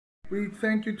We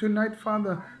thank you tonight,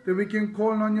 Father, that we can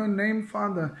call on your name,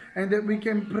 Father, and that we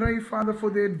can pray, Father, for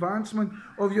the advancement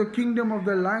of your kingdom, of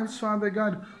the lives, Father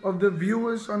God, of the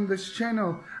viewers on this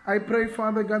channel. I pray,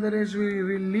 Father God, that as we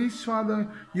release, Father,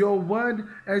 your word,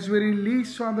 as we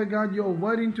release, Father God, your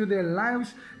word into their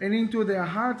lives and into their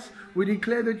hearts, we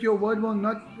declare that your word will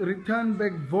not return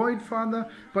back void, Father,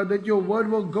 but that your word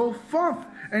will go forth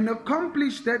and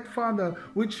accomplish that, Father,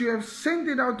 which you have sent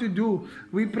it out to do.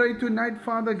 We pray tonight,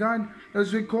 Father God,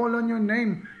 as we call on your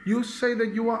name, you say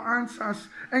that you will answer us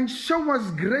and show us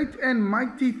great and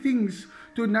mighty things.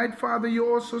 Tonight, Father, you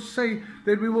also say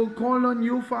that we will call on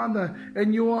you, Father,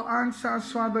 and you will answer us,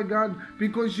 Father God,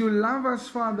 because you love us,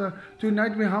 Father.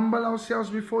 Tonight, we humble ourselves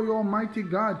before you, Almighty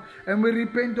God, and we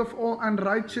repent of all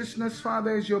unrighteousness,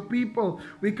 Father, as your people.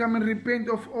 We come and repent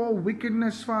of all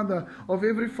wickedness, Father, of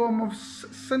every form of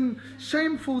sin,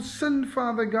 shameful sin,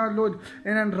 Father God, Lord,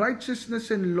 and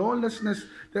unrighteousness and lawlessness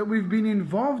that we've been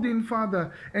involved in,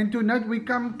 Father. And tonight we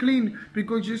come clean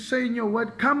because you say in your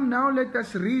word, come now, let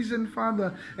us reason, Father.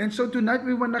 And so tonight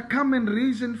we want to come and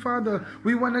reason, Father.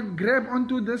 We want to grab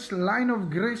onto this line of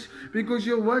grace because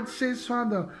your word says,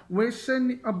 Father, where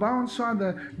sin abounds,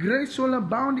 Father, grace will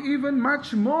abound even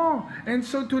much more. And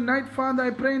so tonight, Father,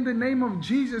 I pray in the name of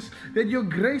Jesus that your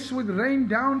grace would rain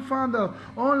down, Father,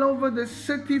 all over the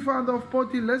city, Father, of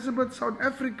Port Elizabeth, South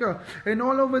Africa, and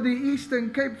all over the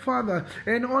Eastern Cape, Father,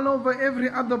 and all over every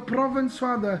other province,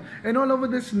 Father, and all over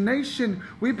this nation.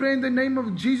 We pray in the name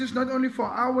of Jesus, not only for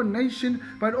our nation,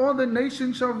 but all the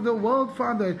nations of the world,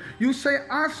 Father. You say,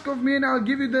 ask of me and I'll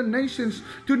give you the nations.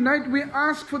 Tonight we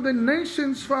ask for the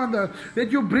nations, Father, that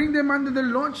you bring them under the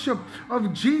lordship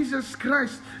of Jesus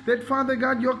Christ, that, Father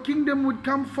God, your kingdom would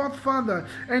come forth, Father,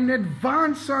 and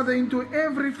advance, Father, into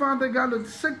every, Father God,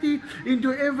 city,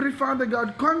 into every, Father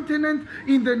God, continent.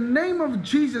 In the name of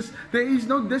Jesus, there is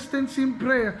no distance in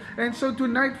prayer. And so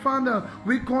tonight, Father,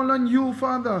 we call on you,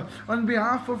 Father, on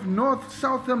behalf of North,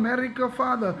 South America,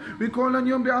 Father. We call on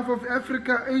you on behalf of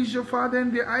Africa, Asia, Father,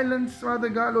 and the islands, Father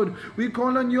God, Lord. We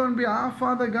call on you on behalf,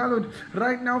 Father God, Lord,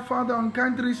 right now, Father, on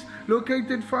countries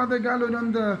located, Father God, Lord,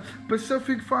 on the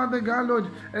Pacific, Father God, Lord,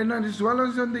 and as well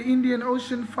as on the Indian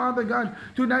Ocean, Father God.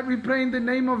 Tonight we pray in the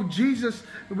name of Jesus.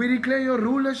 We declare your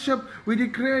rulership. We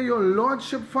declare your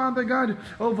lordship, Father God,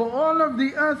 over all of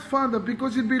the earth, Father,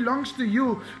 because it belongs to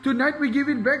you. Tonight we give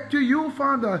it back to you,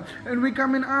 Father, and we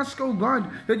come and ask, oh God,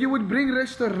 that you would bring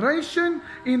restoration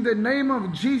in the name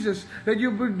of Jesus, that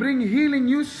you would bring healing.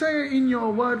 You say in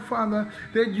your word, Father,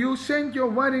 that you sent your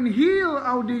word and heal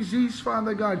our disease,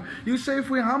 Father God. You say if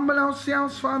we humble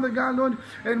ourselves, Father God, Lord,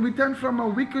 and we turn from our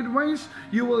wicked ways,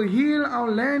 you will heal our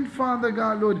land, Father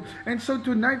God, Lord. And so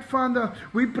tonight, Father,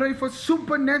 we pray for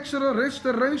supernatural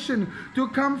restoration to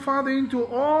come, Father, into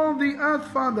all the earth,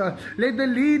 Father. Let the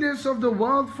leaders of the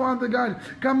world, Father God,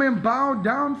 come and bow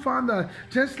down, Father,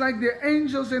 just like the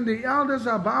angels and the elders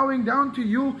are bowing down to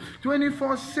you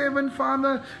 24/7,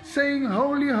 Father, saying,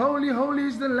 holy, holy, holy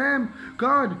is the Lamb,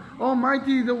 God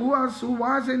Almighty, the who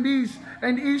was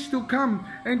and is to come.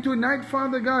 And tonight,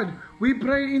 Father God, we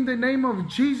pray in the name of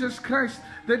Jesus Christ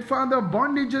that, Father,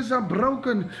 bondages are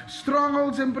broken,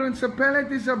 strongholds and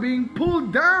principalities are being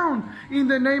pulled down in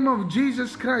the name of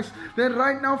Jesus Christ. That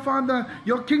right now, Father,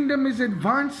 your kingdom is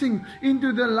advancing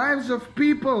into the lives of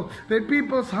people, that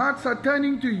people's hearts are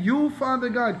turning to you, Father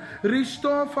God.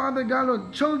 Restore, Father God,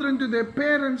 Lord, children to their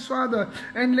parents, Father,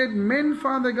 and let men,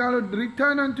 Father God, Lord,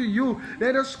 return unto you.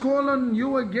 Let us call on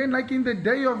you again like in the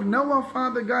day of Noah,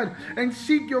 Father God, and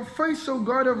seek your face, O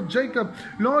God of Jacob.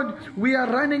 Lord, we are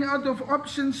running out of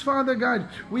options, Father God.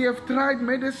 We have tried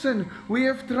medicine. We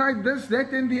have tried this,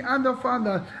 that, and the other,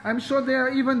 Father. I'm sure there are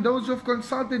even those who have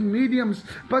consulted mediums.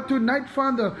 But tonight,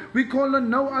 Father, we call on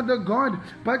no other God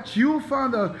but you,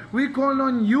 Father. We call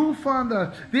on you,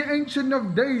 Father, the Ancient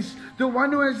of Days, the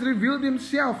one who has revealed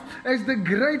himself as the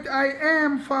great I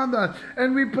am, Father.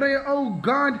 And we pray, oh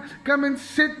God, come and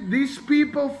set these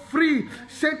people free.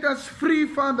 Set us free,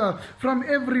 Father, from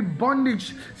every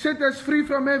bondage. Set us free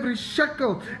from every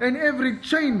shackle and every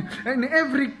chain and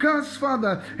every curse,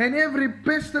 Father, and every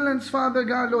pestilence, Father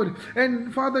God, Lord,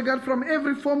 and Father God, from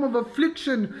every form of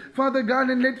affliction, Father God,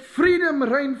 and let freedom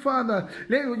reign, Father.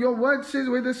 Your word says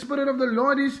where the Spirit of the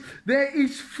Lord is, there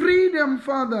is freedom,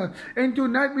 Father. And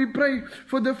tonight we pray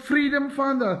for the freedom,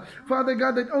 Father, Father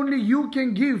God, that only you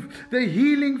can give, the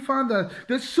healing, Father,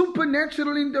 the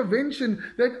supernatural intervention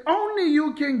that only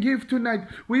you can give tonight.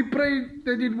 We pray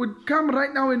that it would come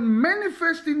right now and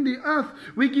manifest in the earth.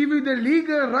 We give you the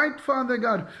legal right, Father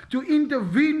God, to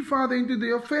intervene, Father, into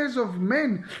the affairs of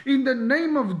men in the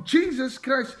name of Jesus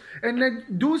Christ. And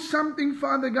let do something,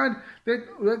 Father God,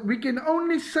 that we can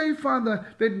only say, Father,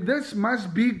 that this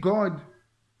must be God.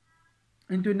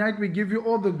 And tonight we give you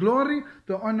all the glory,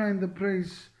 the honor, and the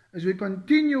praise as we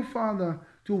continue, Father,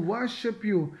 to worship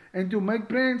you and to make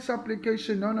prayer and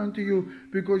supplication known unto you,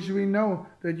 because we know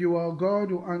that you are God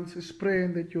who answers prayer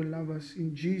and that you love us.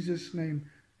 In Jesus' name,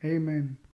 amen.